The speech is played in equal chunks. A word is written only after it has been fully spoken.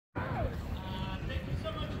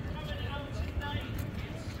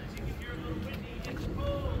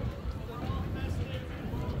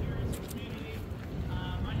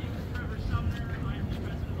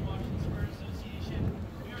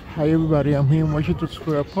Hi everybody, I'm here in Washington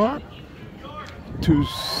Square Park to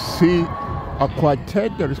see a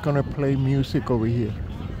quartet that is going to play music over here.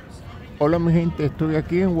 Hola mi gente, estoy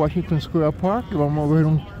aquí en Washington Square Park y vamos a ver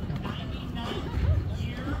un...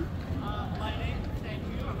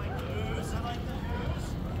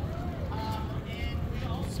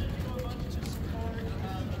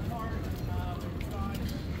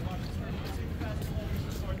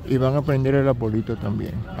 Y van a prender el arbolito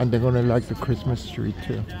también. And they're going to light the Christmas tree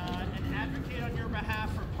too. And advocate on your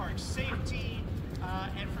behalf for park safety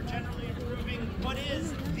and for generally improving what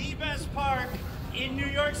is the best park in New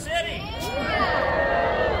York City.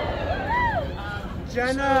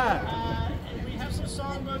 Jenna! We have some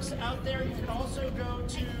songbooks out there. You can also go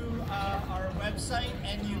to our website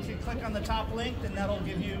and you can click on the top link, and that'll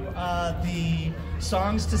give you the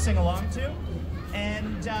songs to sing along to.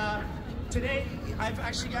 And today, I've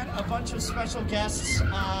actually got a bunch of special guests.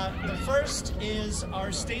 The first is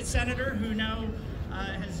our state senator, who now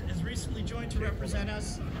has recently joined to represent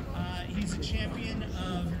us. He's a champion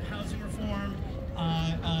of housing reform,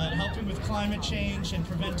 helping with climate change and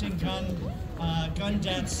preventing gun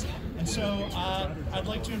deaths. And so I'd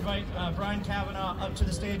like to invite Brian Kavanaugh up to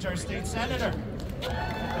the stage, our state senator.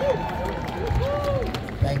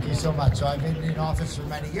 Thank you so much. So I've been in office for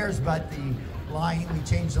many years, but we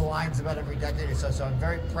change the lines about every decade or so. So I'm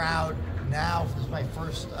very proud now. This is my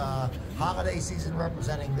first holiday season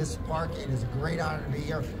representing this park. It is a great honor to be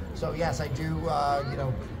here. So yes, I do,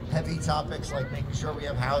 heavy topics like making sure we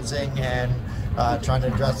have housing and trying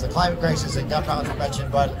to address the climate crisis and gun violence prevention,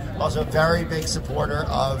 but also a very big supporter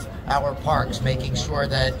of our parks, making sure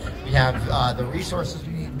that we have the resources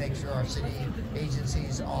we need, make sure our city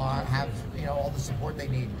agencies have all the support they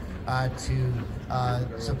need to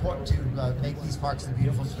make these parks the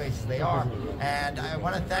beautiful spaces they are. And I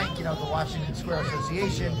want to thank the Washington Square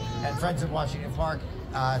Association and Friends of Washington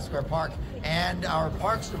Square Park and our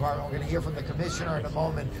Parks Department. We're going to hear from the commissioner in a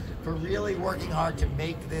moment for really working hard to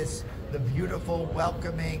make this the beautiful,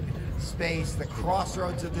 welcoming space, the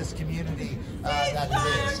crossroads of this community that it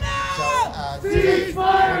is. So today we're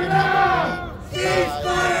going to have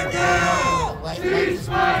a light this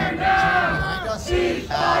behind us. So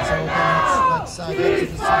let's get to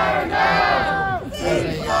the side as a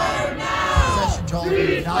session to all of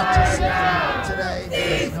you not to sit today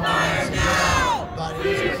because no one wants to sit, but it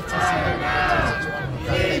is great to see you.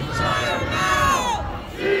 Thank you so much.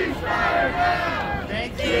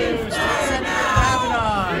 Thank you, State Senator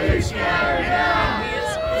Kavanaugh. Appreciate it. And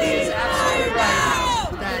he is absolutely right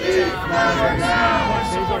that more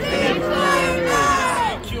support than ever.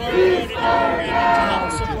 QR code in program to help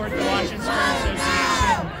support the Washington Square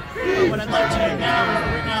Association. But what I'd like to do now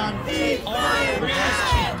is bring on our greatest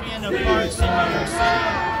champion of parks in New York City,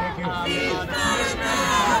 the Commissioner of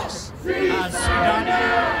Parks, ciudad.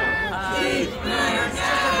 It's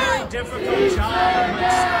just a very difficult job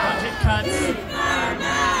with budget cuts.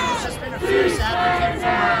 He's just been a fierce advocate for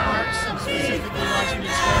our parks and specifically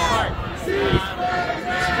Washington Square Park.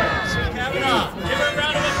 Commissioner Kavanaugh, give her a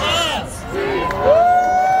round of applause.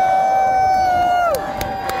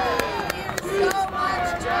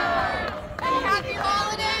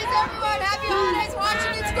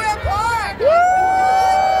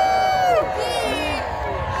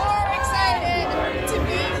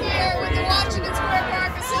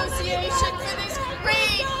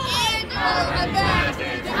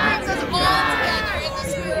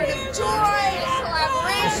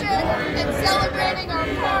 And celebrating our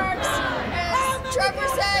parks. As Trevor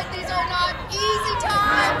said, these are not easy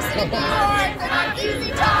times in New York. They're not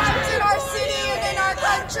easy times in our city and in our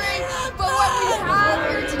country. But what we have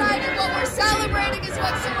here tonight and what we're celebrating is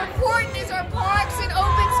what's so important is our parks and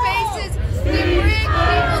open spaces. They bring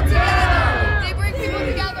people together. They bring people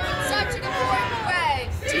together in such an important way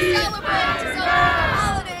to celebrate the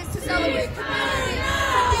holidays, to celebrate community,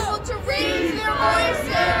 for people to raise their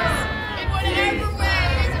voices in whatever way.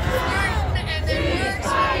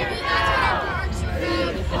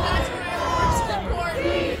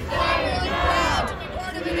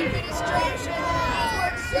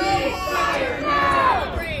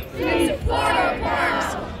 Support our parks,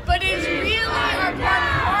 but it's really our park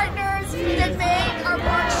partners that make our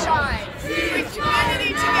parks shine. They bring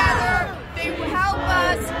community together, they help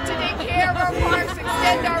us to take care of our parks,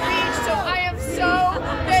 extend our reach, so I am so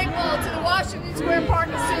thankful to the Washington Square Park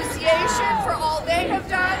Association for all they have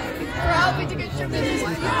done, for helping to contribute this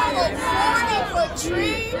beautiful 40-foot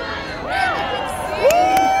tree, and you can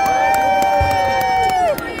see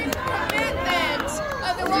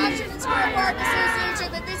Washington Square Park Association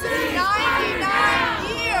that this is 99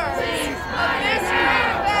 years of this great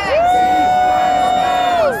event.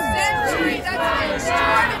 A century, that's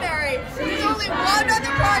extraordinary.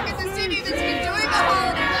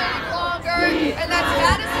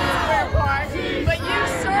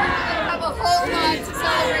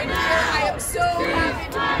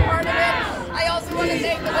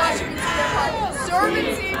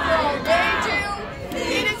 fervency for all they do.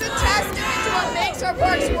 It is a testament to what makes our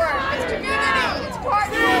parks work. It's community, it's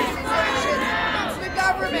partner organizations, it's the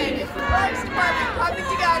government, it's the Parks Department coming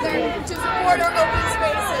together to support our open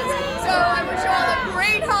spaces. So I wish you all a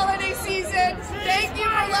great holiday season. Thank you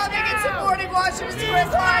for loving and supporting Washington Square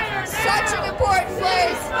Park, such an important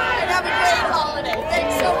place, and have a great holiday.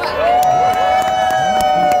 Thanks so much.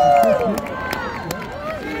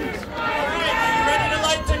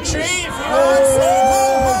 Tree, if you want, say ho,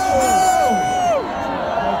 ho, ho!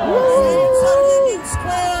 So Union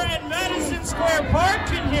Square and Madison Square Park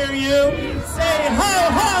can hear you. Say ho,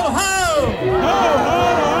 ho, ho! Ho, ho, ho!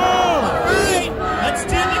 All right, let's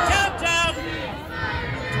do the countdown.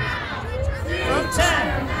 From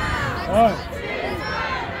 10.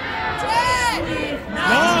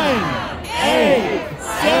 9, 8,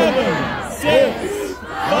 7, 6,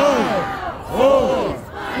 5, 4,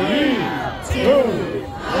 3, 2,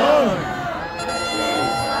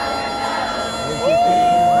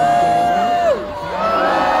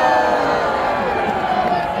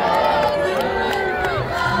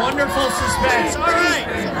 Wonderful suspense. All right.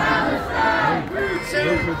 So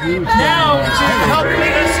now to help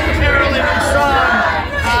lead us in caroling and song,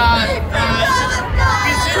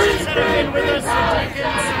 musicians that have been with us for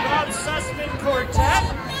decades, Bob Sussman Quartet,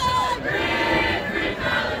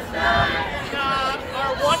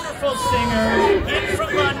 our wonderful singer, in from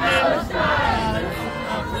London,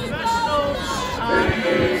 professional,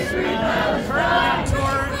 currently on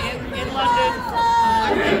tour in London,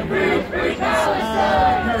 brings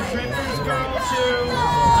her Drifters Girl to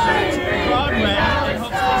Broadway, and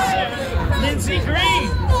hopefully soon, Lindsay Green.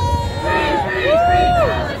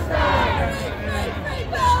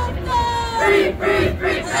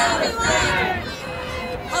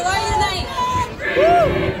 How are you tonight? Are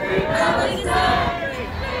you ready to sing?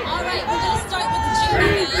 All right, we're going to start with the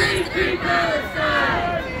Judy Band. We're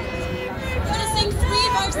going to sing 3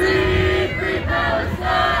 verses. Free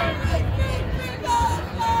Palestine!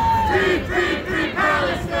 Free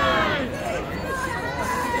Palestine!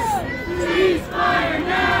 Ceasefire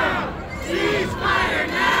now! Ceasefire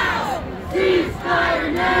now! Ceasefire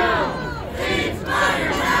now! Ceasefire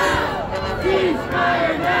now!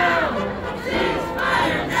 Ceasefire now!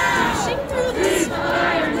 Ceasefire now! Dashing through the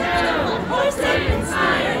Ceasefire now!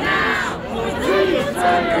 Ceasefire now!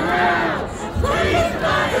 Ceasefire now!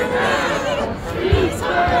 Ceasefire now! Ceasefire now!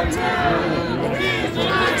 Ceasefire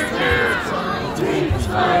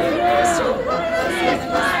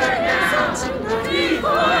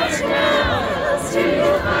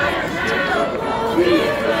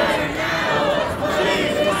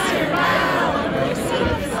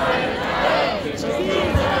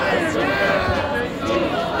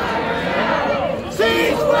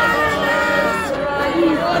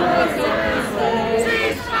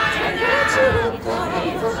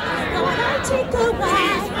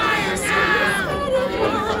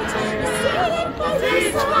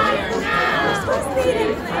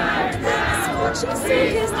Misfortune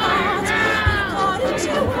seek his heart. He got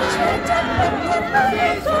into a trend and put the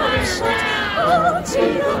door shut. Oh,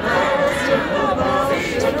 jingle bells, jingle bells,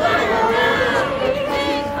 jingle bells.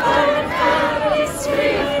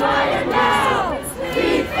 Ceasefire now!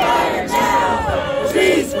 Ceasefire now!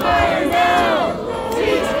 Ceasefire now!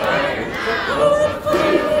 Ceasefire now! Oh,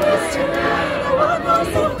 please, tonight, what more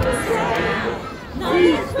simple say?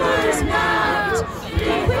 Night first night,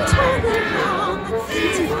 going toward the ground.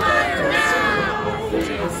 Ceasefire now!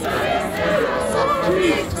 Ceasefire now!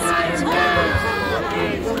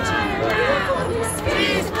 Ceasefire now!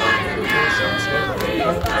 Ceasefire now!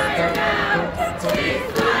 Ceasefire now! Ceasefire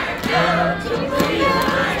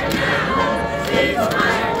now! Ceasefire now! Ceasefire now! Ceasefire now! Ceasefire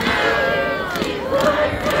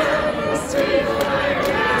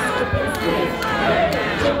now!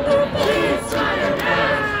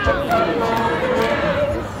 Ceasefire now! Ceasefire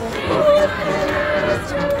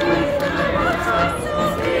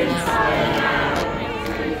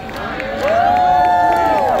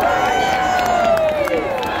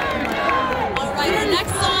All right, our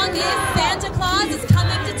next song is Santa Claus is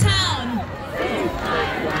Coming to Town.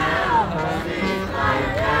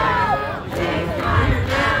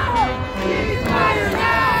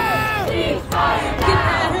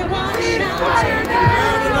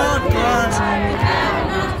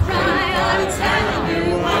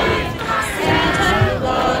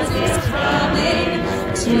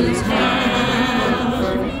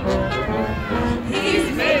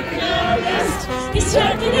 He's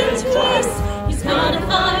checking it twice. He's gonna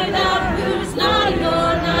find out who's not your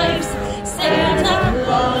knives. Santa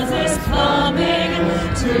Claus is coming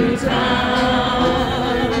to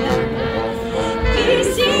town. He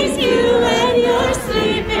sees you when you're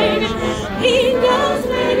sleeping. He knows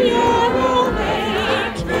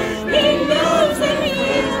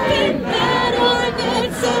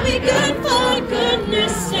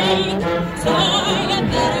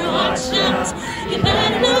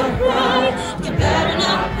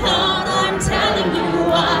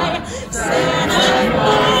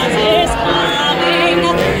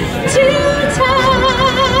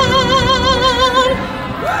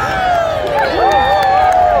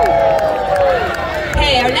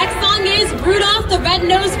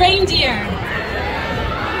reindeer.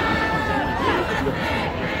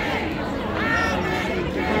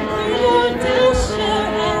 Dasher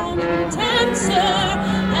and Dancer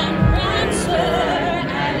and Prancer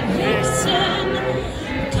and Vixen,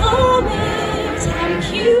 Comet and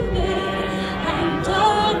Cupid and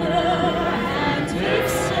Donner and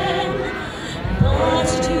Vixen. But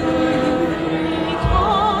do you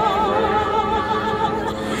recall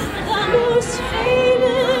the most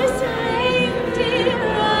famous reindeer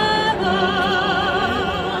ever?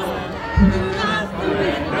 Not the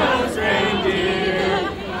red-nosed reindeer,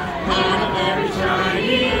 had a very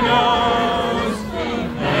shiny nose,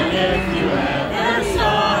 and if you ever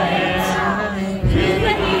saw it, you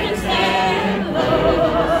would even say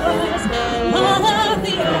those. All of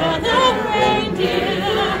the other reindeer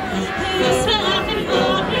used to laugh and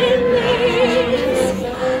call him names.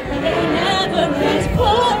 They never let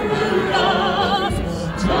poor Rudolph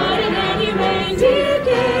join in any reindeer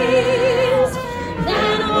games.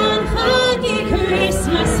 Then one foggy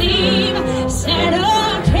Christmas Eve, Santa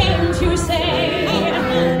came to say,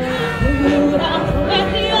 Rudolph,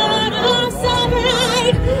 with your nose so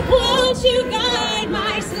bright, won't you guide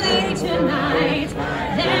my sleigh tonight?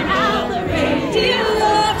 Then all the reindeer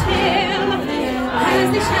loved him as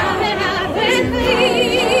they shouted out with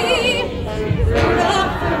glee,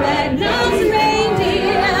 Rudolph the red-nosed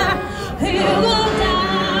reindeer, he'll go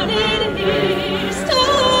down in history.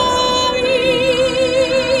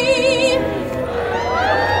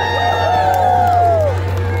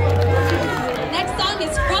 Next song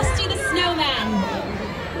is Frosty the Snowman.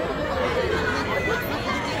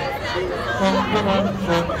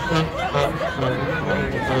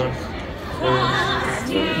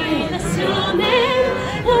 Frosty the Snowman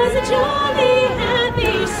was a jolly,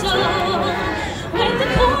 happy soul with a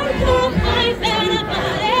corncob pipe and a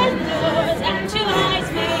button nose and 2 eyes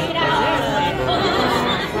made out of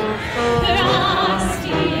coal.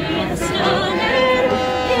 Frosty the Snowman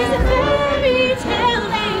is a fairy tale,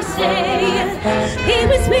 they say. He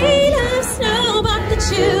was made of snow, but the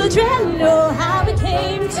children know how it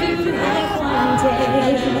came to life one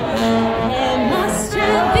day. There must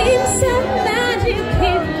have been some magic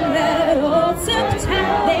in that old septet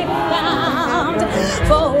they found,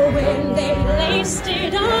 for when they placed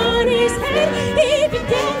it on his head, he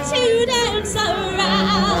began to dance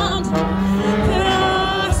around.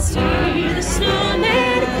 Frosty the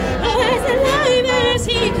Snowman was alive as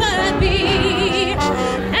he could be,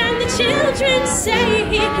 and the children say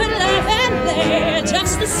he could laugh and play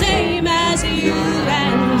just the same as you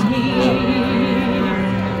and me.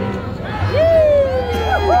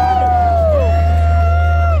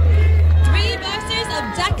 Three verses of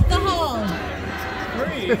Deck the Hall.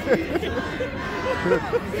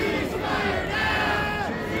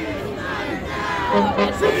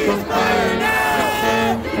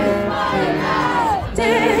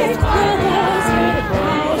 Deck the halls with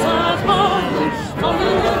boughs of holly, la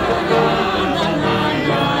la la la la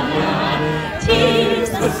la la. 'Tis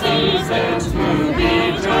the season to be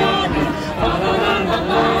jolly, la la la la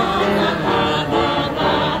la la la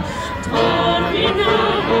la. Don't be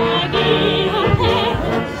nagging a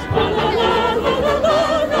pebble, la la la la la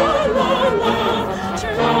la la la.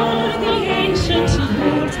 Try the ancient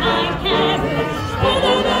Yuletide carol, la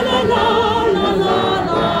la la la la la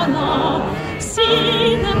la la.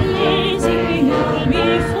 See the blazing moon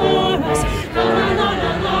before us, la la la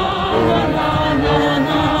la la la la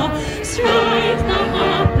la. Strike the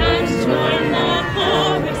harp and join the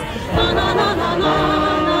chorus, la la la la la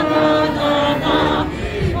la la la la.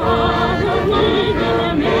 Follow me in a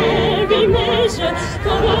merry measure,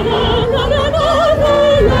 la la la la la la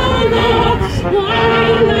la la.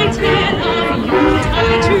 While I tell of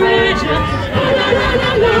Yuletide treasure, la la la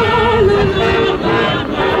la la la la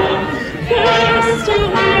la. First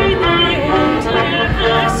away the old year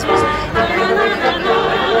passes, la la la la la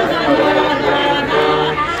la la la.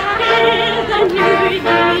 Hail the new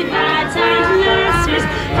year lads and lasses,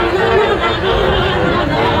 la la la la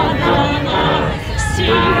la la la.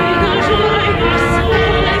 See the joy we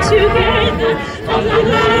celebrate together, la la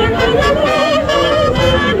la la la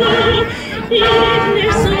la la. In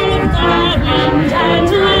this old garland and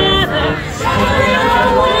leather, la la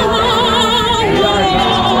la la la la.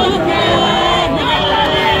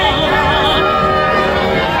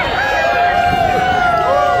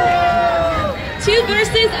 Two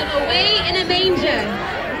verses of Away in a Manger.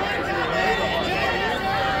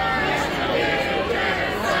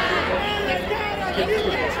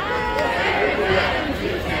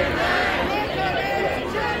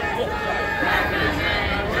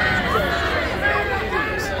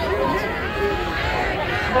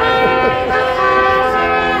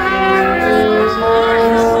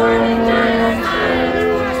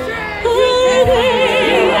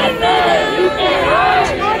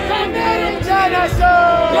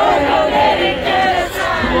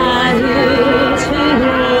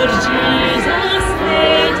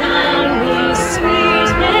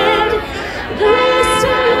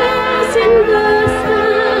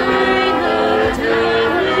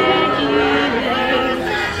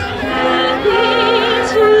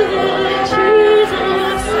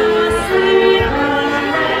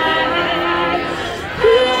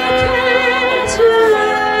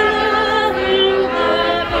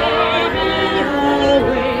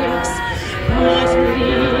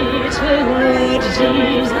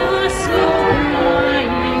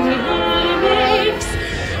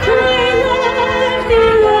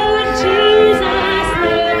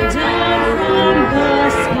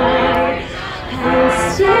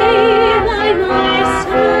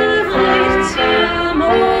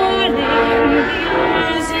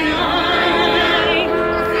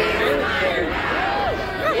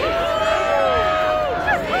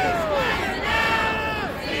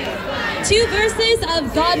 verses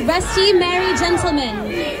of God Rest Ye Merry Gentlemen.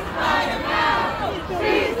 Ceasefire now!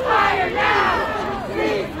 Ceasefire now!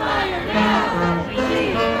 Ceasefire now!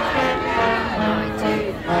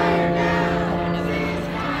 Ceasefire now!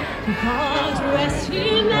 God rest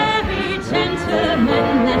ye merry gentlemen,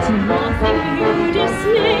 let nothing you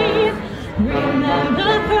dismay.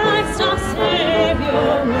 Remember Christ our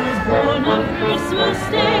Savior was born on Christmas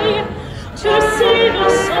Day to save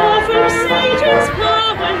us all from Satan's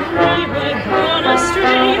power when we were gone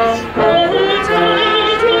astray. Oh,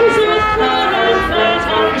 tidings of comfort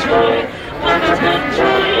and joy, comfort and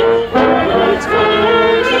joy. Oh,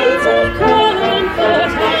 tidings of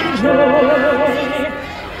comfort and joy.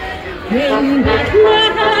 In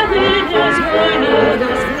Bethlehem's morning,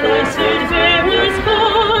 this blessed babe was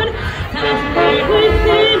born, and laid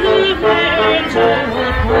within a manger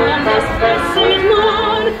upon this blessed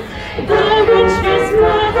morn. The richest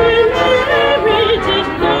mother Mary did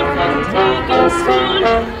nothing take in scorn.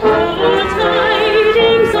 Oh,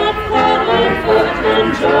 tidings of comfort and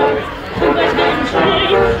joy, comfort and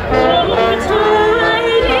joy. Oh,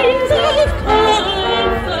 tidings of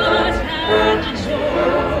comfort and joy.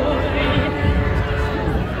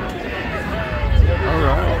 All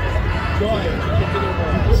right.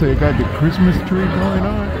 So you got the Christmas tree going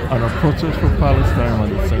on and a protest for Palestine at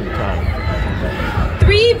the same time.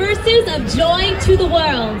 3 verses of joy to the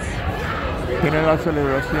world. Tiene la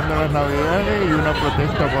celebración de las Navidades y una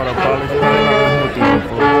protesta para Palestina al mismo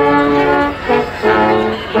tiempo.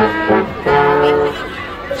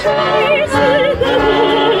 Joy to the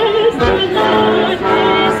world, the Lord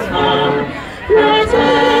is come. Let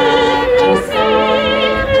every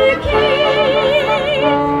sing her King.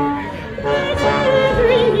 Let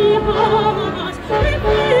every heart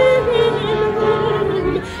prepare in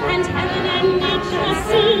room, and heaven and nature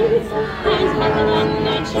sing, and heaven and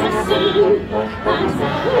nature sing, and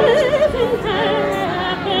heaven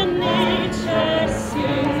and nature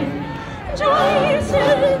sing. Joy to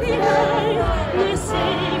the earth, the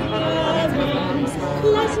Savior reigns.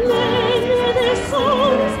 Let men their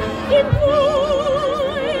songs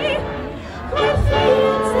employ. With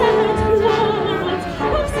fields and floods,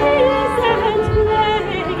 of seas and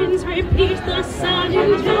plains, repeat the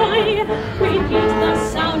sounding joy, repeat the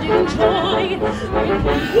sounding joy,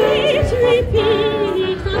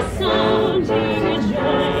 repeat the sounding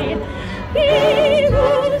joy. He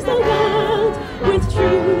rules the world with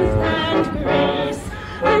truth and grace,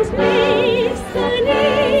 and makes the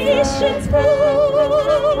nations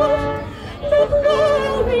prove the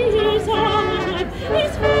glories of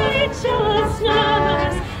his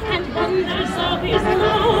righteousness, and wonders of his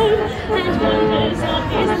love, and wonders of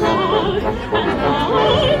his love, and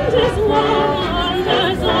wonders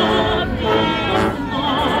of his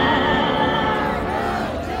love.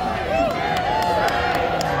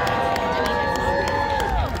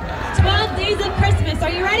 12 days of Christmas. Are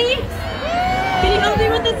you ready? Can you help me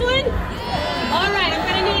with this one? All right, I'm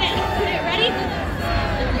gonna need it. Okay, ready?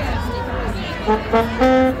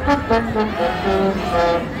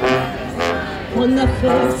 On the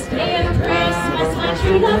first day of Christmas, my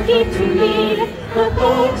true love gave to me a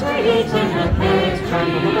portrait in a pear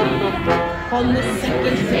tree. On the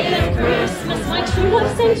second day of Christmas, my true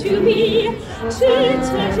love sent to me 2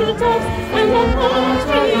 turtle doves and a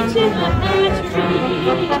partridge in a pear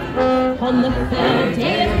tree. On the third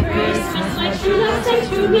day of Christmas, my true love sent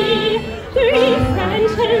to me 3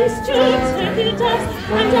 French hens, 2 turtle doves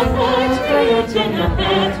and a partridge in a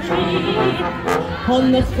pear tree. On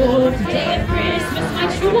the 4th day of Christmas, my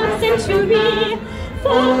true love sent to me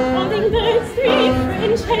 4 hummingbirds, 3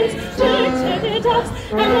 French hens, 2 turtle doves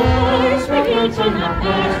and a partridge in a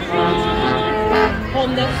pear tree. On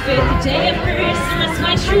the 5th day of Christmas,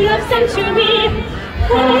 my true love sent to me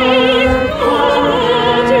 5 partridges,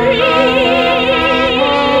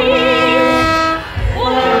 4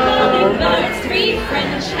 hummingbirds, 3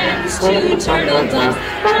 French hens, 2 turtle doves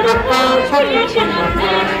and a partridge in a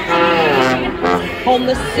pear tree. On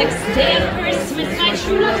the 6th day of Christmas, my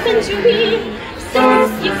true love sent to me 6, 7,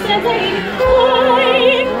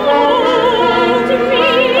 5 partridges,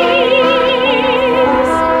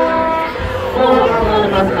 4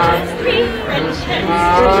 hummingbirds, 3 French hens,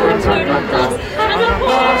 2 turtle doves and a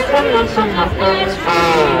partridge in a pear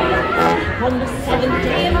tree. On the 7th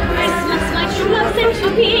day of Christmas, my true love sent to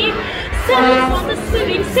me 7 on the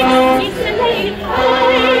swimming, 6 geese and 8,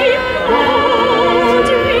 5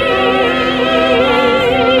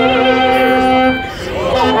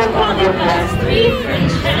 partridges, 3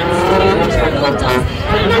 French hens, 2 turtle doves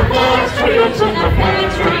and a partridge in a pear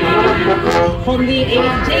tree. On the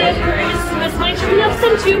 8th day of Christmas, my true love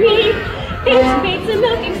sent to me Eight maids a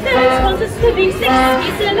milking, 7 swans a swimming, 6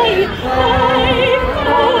 geese a laying, 5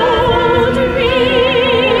 gold rings,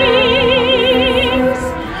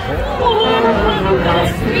 4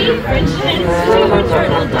 hummingbirds, 3 French hens, 2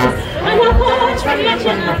 turtle doves, and a partridge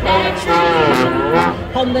in a pear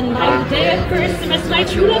tree. On the 9th day of Christmas, my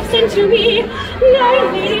true love sent to me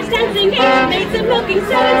 9 ladies dancing, 8 maids a milking,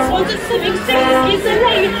 7 swans a swimming, 6 geese a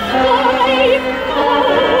laying, 5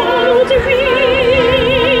 gold rings,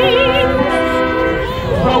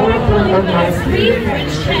 4 hummingbirds, 3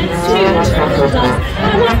 French hens, 2 turtle doves,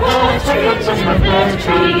 and a partridge in a pear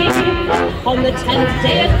tree. On the 10th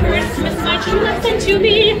day of Christmas, my true love sent to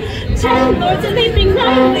me 10 lords a leaping,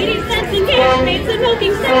 9 ladies dancing, 8 maids a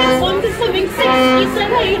milking, 7 swans a swimming, 6 geese a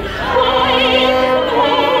laying, 5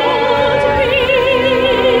 gold rings,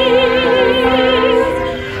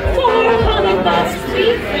 4 hummingbirds,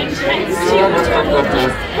 3 French hens, 2 turtle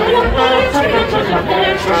doves, and a partridge in a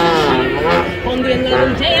pear tree. On the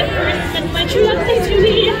 11th day of Christmas, my true love sent to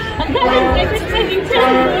me 11 favorites climbing, 10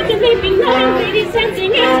 lords a leaping, 9 ladies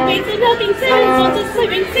dancing, 8 maids a milking, 7 swans a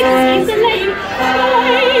swimming, 6 geese a laying, 5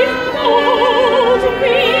 gold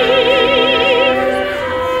rings,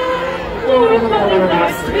 4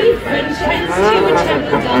 hummingbirds, 3 French hens, 2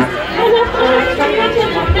 turtle doves, and a partridge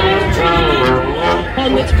in a pear tree. On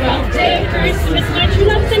the 12th day of Christmas, my true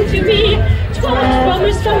love sent to me 12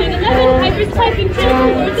 drummers strumming, 11 pipers piping, 10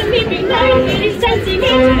 lords a leaping, 9 ladies dancing,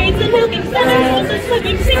 8 maids a milking, 7 swans a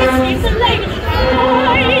swimming, 6 geese a laying,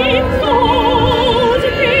 5 gold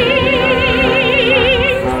rings,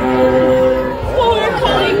 4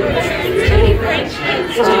 hummingbirds, 3 French hens,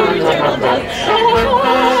 2 turtle doves, and a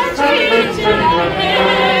partridge in a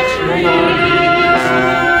pear tree.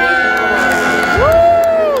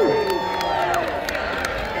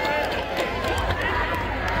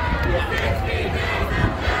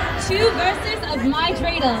 2 verses of my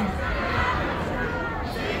dreidel.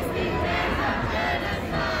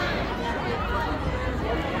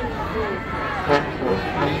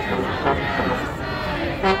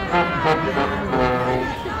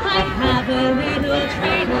 I have a little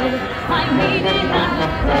dreidel, I made it out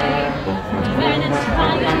of clay. When it's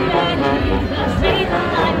dry and ready, the dreidel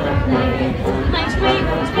I will play. My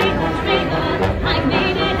dreidel, dreidel, dreidel, I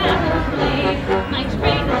made it out of clay. My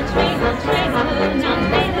dreidel, dreidel, dreidel, now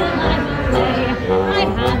dreidel I will play. I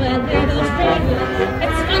have a little dreidel,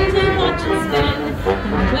 it's fun to watch it spin.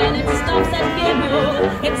 And when it stops at giggle,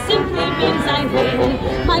 it simply means I win.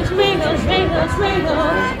 My dreidel, dreidel, dreidel,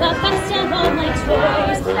 the best of all my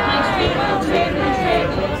toys. My dreidel, dreidel,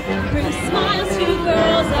 dreidel, brings smiles to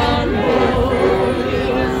girls and boys.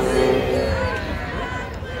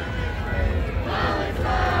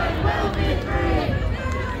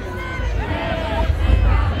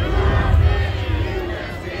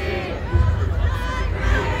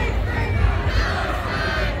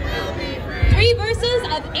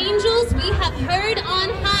 Of angels we have heard on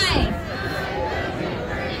high.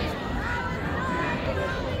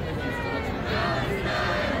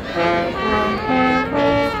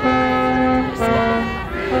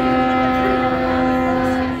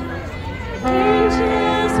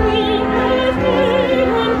 Angels we have heard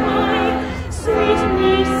on high,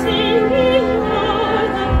 sweetly singing o'er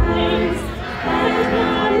the plains, and the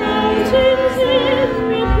mountains in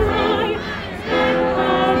reply, and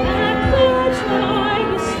the echo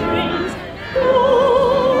strings.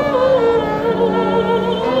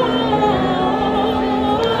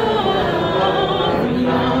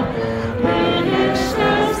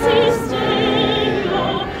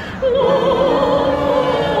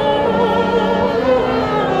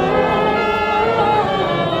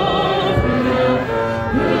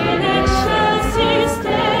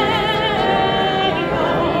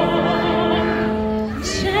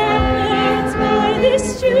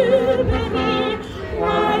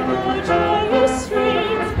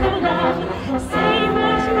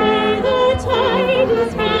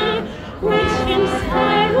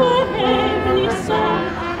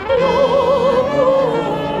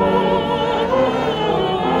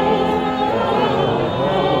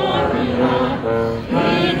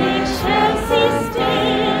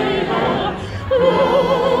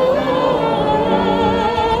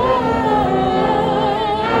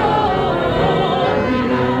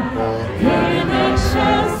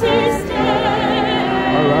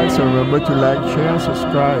 So remember to like, share, and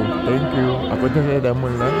subscribe. Thank you. Acuérdense de darme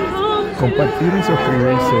un like, compartir y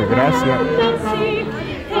suscribirse. Gracias.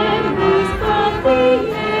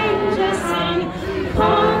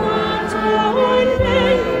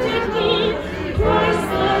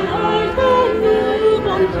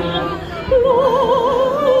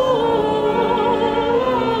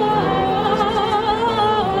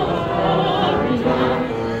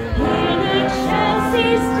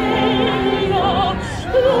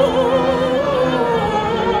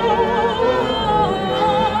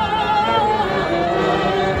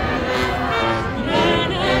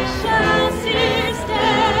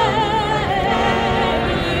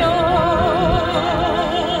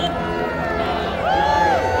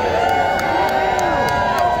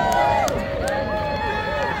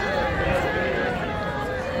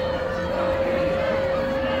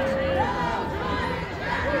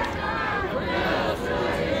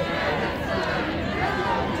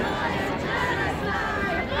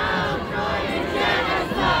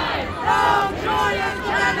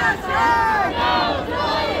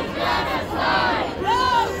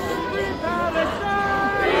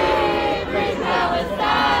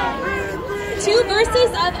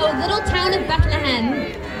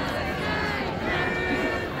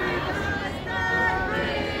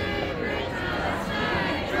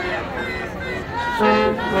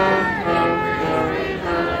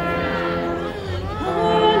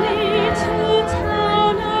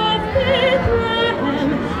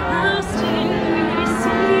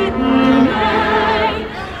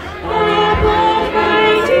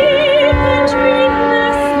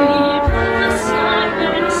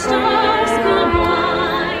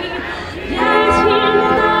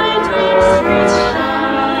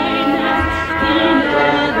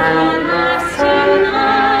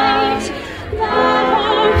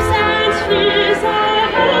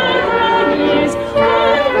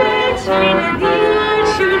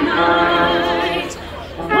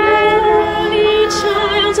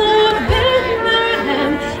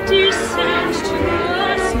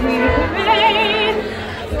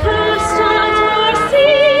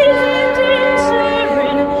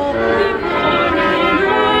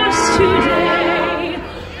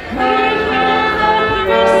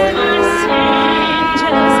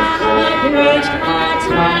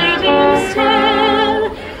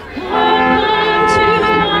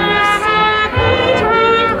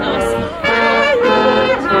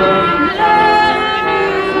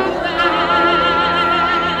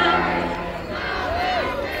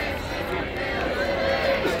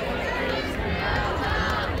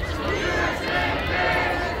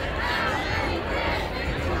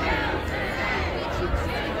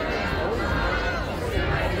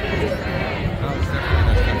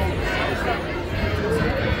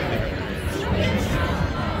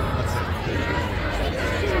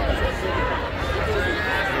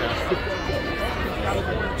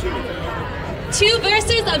 Two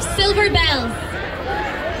verses of Silver Bells.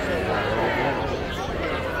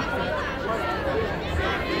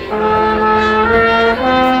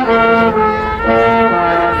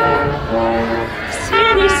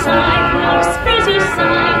 City sidewalks, busy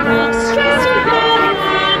sidewalks, stressed with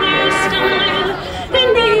weather style. In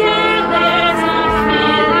the air there's a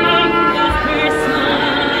feeling of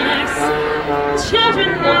Christmas.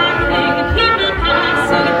 Children laughing, people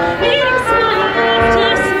passing, meeting smile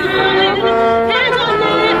after smile. And on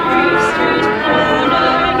every street corner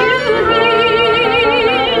you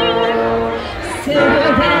hear silver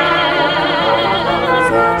bells,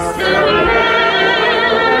 silver bells.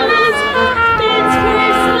 It's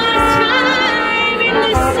Christmas time in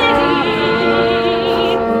the city.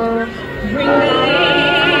 Ring the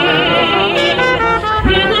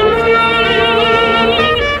rhythm ring.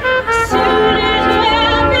 Soon it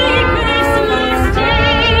will be Christmas Day.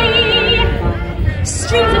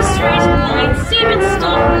 Streets of street lights, even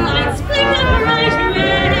stoplights, blink up bright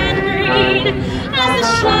red and green as the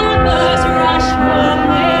shoppers rush home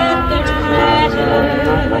with their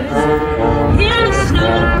treasures. In the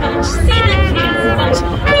snow bunch, see the kids bunch,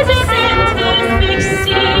 visit Santa's big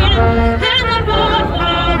scene, and above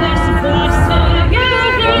all this voice so you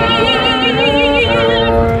hear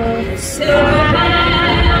silver bells,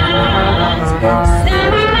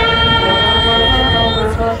 silver bells.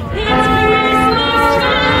 It's Christmas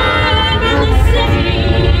time in the city.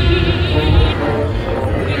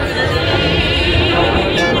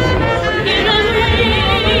 In a ring,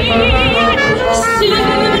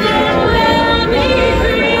 soon it will be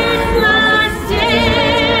Christmas Day.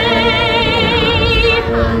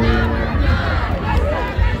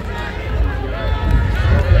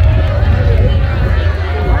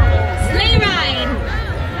 Sleigh ride.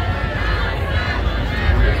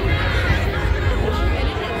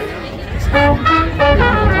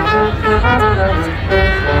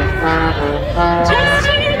 Just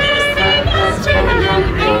hear the sleigh bells jingling,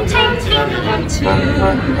 ring, ting, tingling too.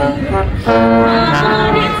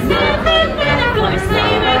 It's nothing but a boy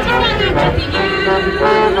sleigh ride together with you.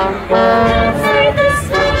 Outside the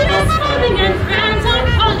sun is falling and friends are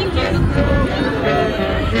calling you.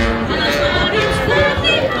 It's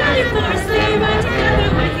nothing but a boy sleigh ride together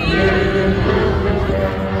with you.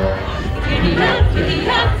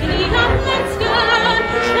 Giddy up, let's go.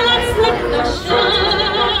 Let's lick the shore.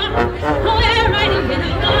 We're riding in a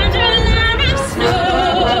wonderland of snow.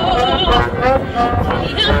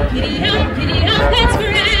 Giddy up, it's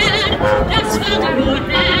grand. Let's hold your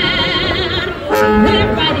hand. We're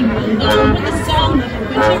riding along with the song of a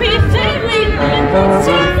wintry fairyland.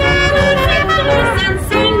 Sing that old voice and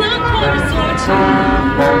sing a chorus or two.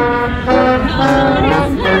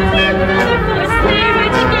 It's nothing but a voice they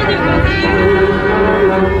ride together with you.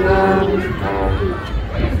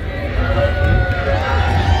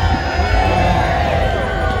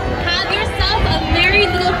 Have yourself a merry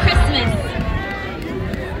little Christmas.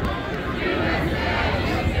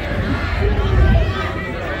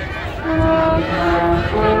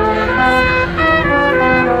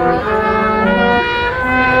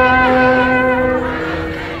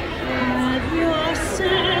 Have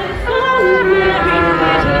yourself a merry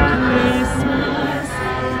little Christmas.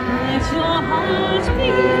 Let your heart be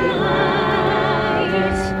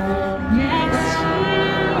light. Next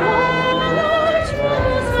year all our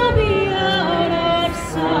troubles will be out of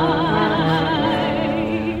sight.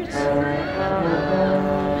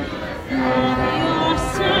 Have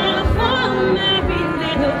yourself a merry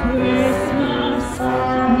little Christmas.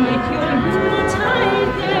 Make your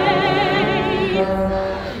Yuletide day.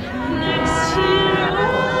 Next year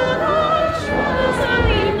all our troubles will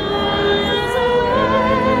be miles away.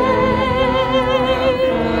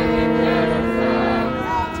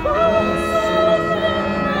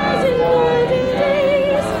 Golden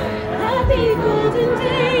days, happy golden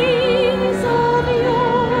days of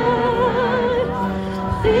yore.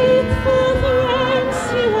 Faithful friends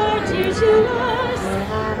who are dear to us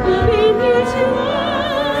will be near to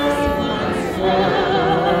us once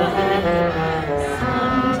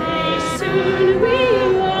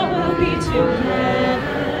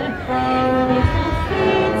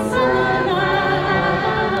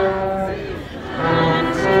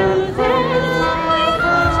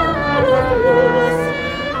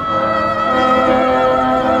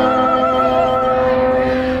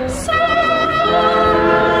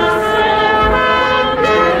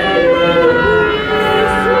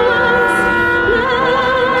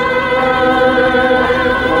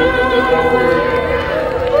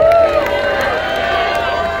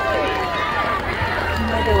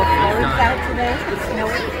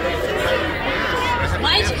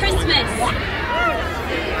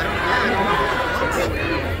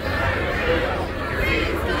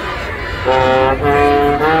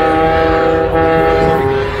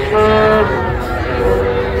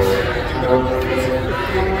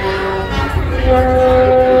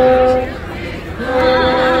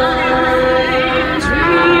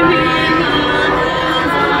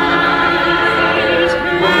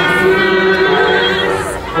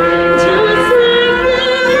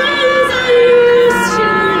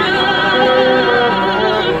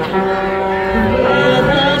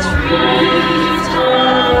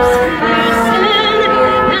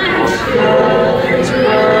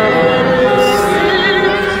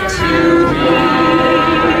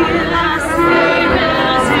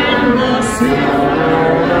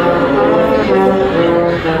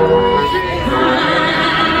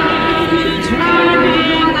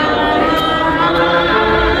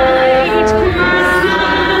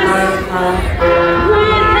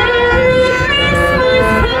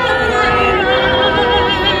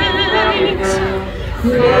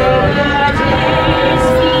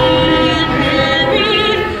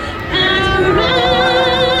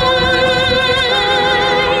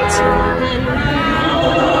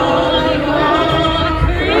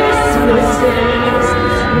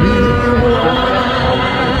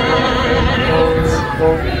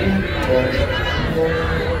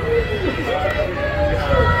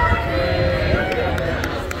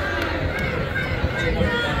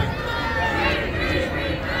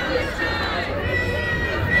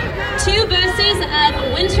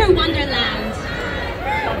winter wonderland.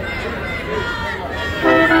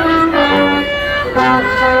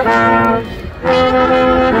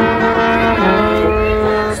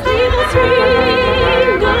 Sleeveless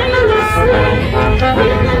ring, going on the sleigh,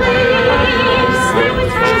 in the leaves, sleigh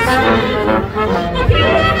through snow. A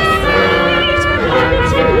beautiful sight, happy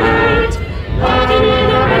tonight, walking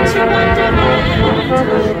in a winter wonderland.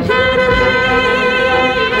 Cadillacs,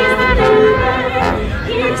 the bluebird,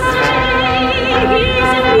 here to stay,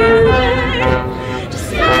 here's a new bird.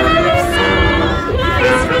 Just another song,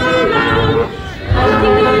 nice and low,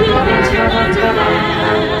 walking in a winter wonderland.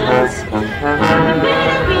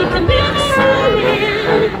 Better we can build a snowman,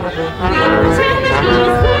 we pretend that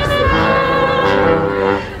he's for snow.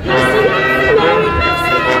 Pass along, Merry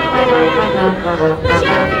Christmas, but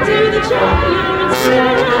you can do the job, you're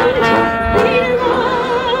instead. Later on,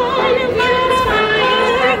 you'll get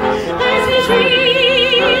inspired as we dream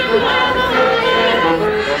of a fire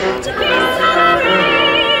to be celebrate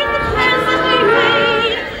the plans that we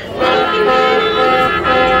made, walking in a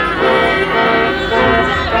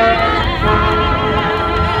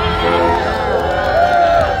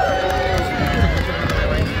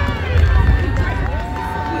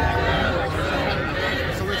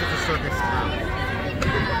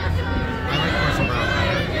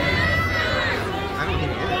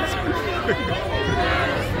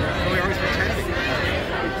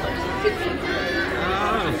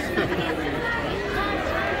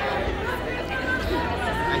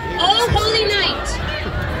Oh, holy night!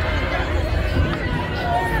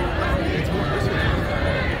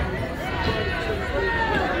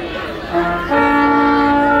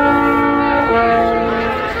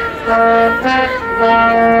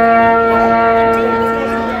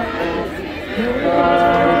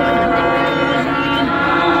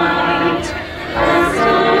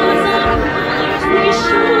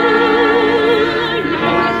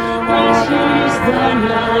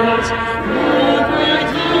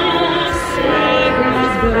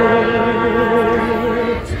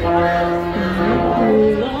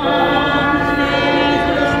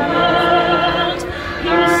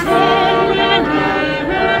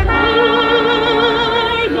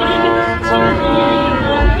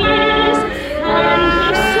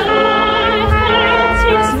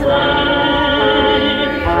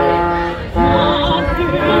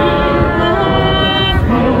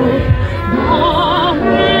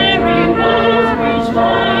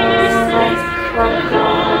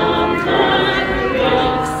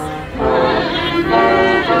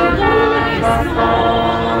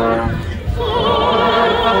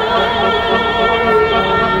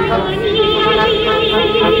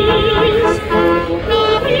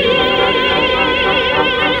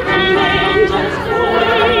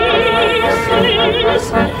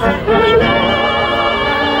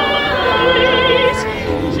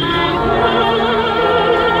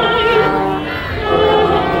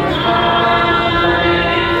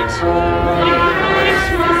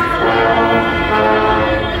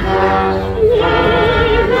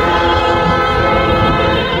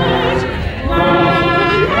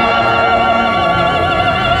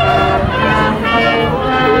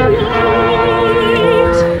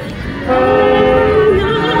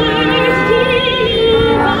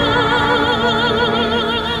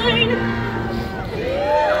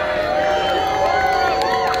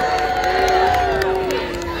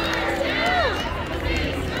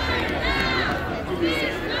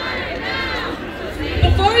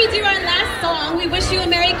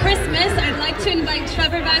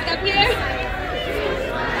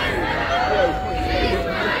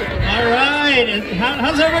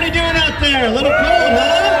 How's everybody doing out there? A little cold,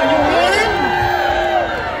 huh? Are you warm?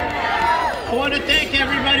 I want to thank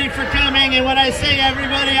everybody for coming, and when I say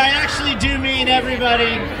everybody, I actually do mean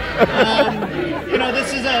everybody. You know,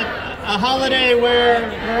 this is a holiday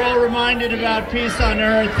where we're all reminded about peace on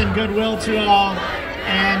earth and goodwill to all,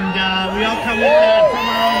 and we all come with that from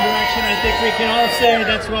our own direction. I think we can all say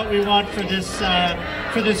that's what we want for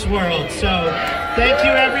this world. So thank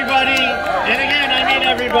you, everybody, and again, I mean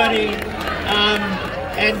everybody.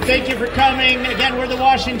 And thank you for coming. Again, we're the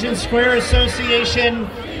Washington Square Association.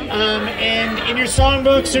 And in your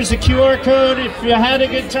songbooks, there's a QR code. If you had a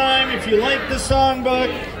good time, if you like the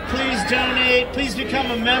songbook, please donate. Please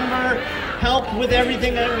become a member. Help with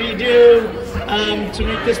everything that we do to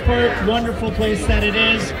make this park a wonderful place that it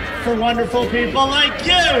is for wonderful people like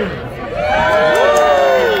you.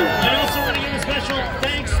 I also want to give a special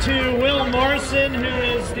thanks to Will Morrison, who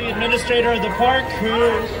is the administrator of the park, who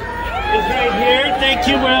is right here. Thank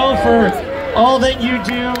you, Will, for all that you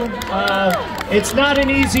do. It's not an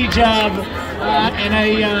easy job, and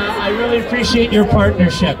I really appreciate your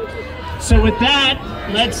partnership. So with that,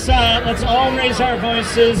 let's all raise our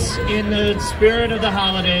voices in the spirit of the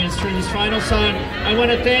holidays for this final song. I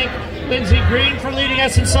want to thank Lindsey Green for leading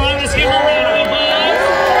us in song. Let's give her a round of applause.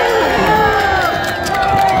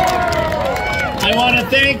 I want to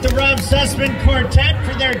thank the Rob Sussman Quartet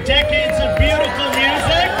for their decades of beautiful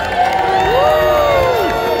music.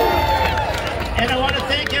 And I want to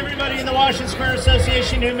thank everybody in the Washington Square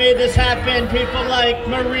Association who made this happen. People like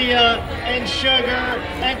Maria and Sugar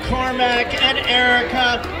and Cormac and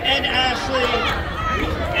Erica and Ashley.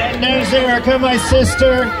 And there's Erica, my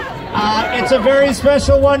sister. It's a very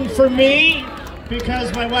special one for me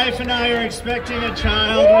because my wife and I are expecting a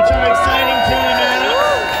child, which I'm excited to announce.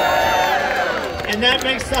 And that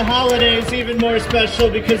makes the holidays even more special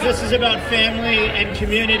because this is about family and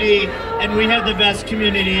community, and we have the best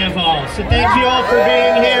community of all. So thank you all for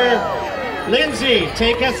being here. Lindsay,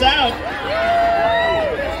 take us out.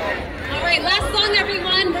 All right, last song,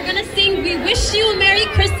 everyone. We're gonna sing "We Wish You a Merry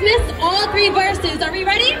Christmas," all 3 verses. Are we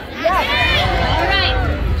ready? Yes. All right.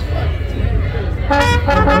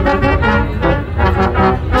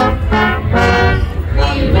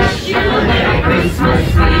 We wish you a Merry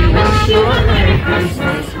Christmas. We wish you a Merry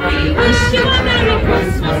Christmas. We wish you a Merry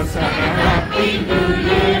Christmas and a Happy New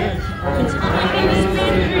Year. The tidings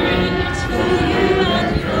bring to you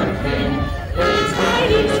and your kin. The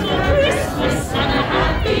tidings for Christmas and a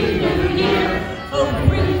Happy New Year. Oh,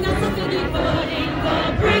 bring us a figgy pudding. Oh,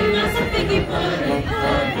 bring us a figgy pudding. Oh,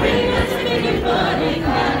 bring us a figgy pudding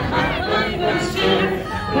and have a good cheer.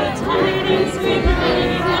 The tidings we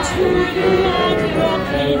bring to you and your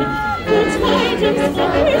kin. The tidings for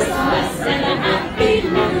Christmas and a Happy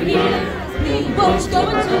New Year. We won't go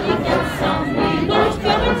until we get some. We won't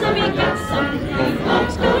go until we get some. We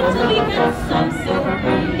won't go until we get some. So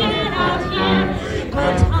bring it out here. The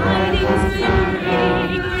tidings we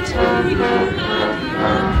bring to you and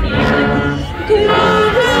your kin. Good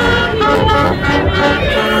Christmas and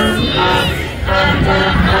a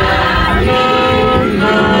Happy New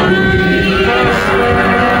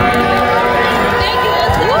Year. Thank you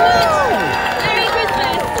all so much. Merry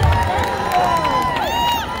Christmas.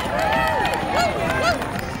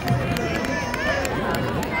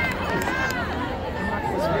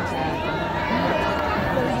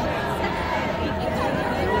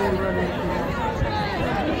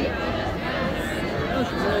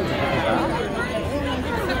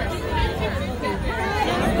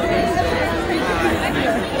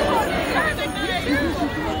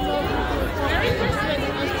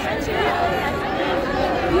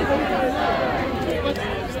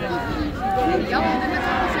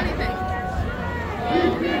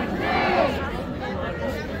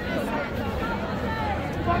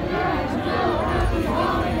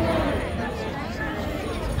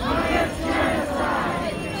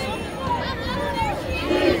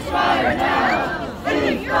 Ceasefire now!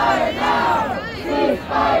 Ceasefire now!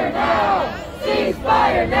 Ceasefire now!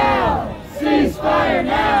 Ceasefire now! Ceasefire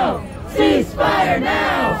now! Ceasefire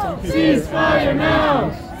now! Ceasefire now! Ceasefire now!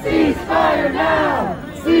 Ceasefire now!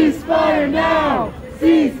 Ceasefire now!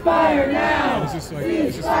 Ceasefire now!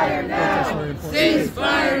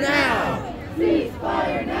 Ceasefire now!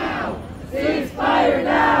 Ceasefire now! Ceasefire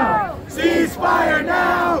now! Ceasefire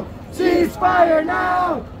now! Ceasefire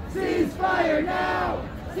now! Ceasefire now!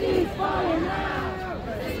 Ceasefire now!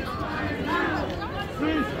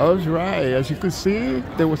 All right, as you can see,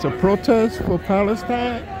 there was a protest for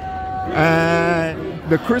Palestine and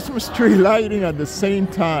the Christmas tree lighting at the same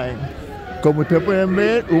time. Como ustedes pueden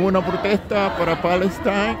ver, hubo una protesta para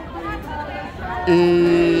Palestine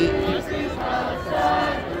y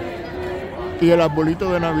el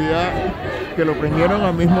arbolito de Navidad que lo prendieron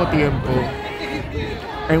al mismo tiempo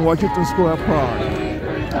en Washington Square Park.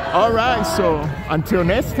 All right, so until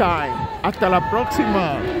next time, hasta la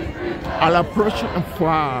próxima. A la próxima.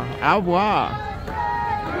 Au revoir.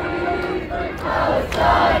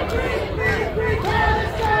 Palestine!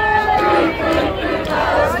 Palestine!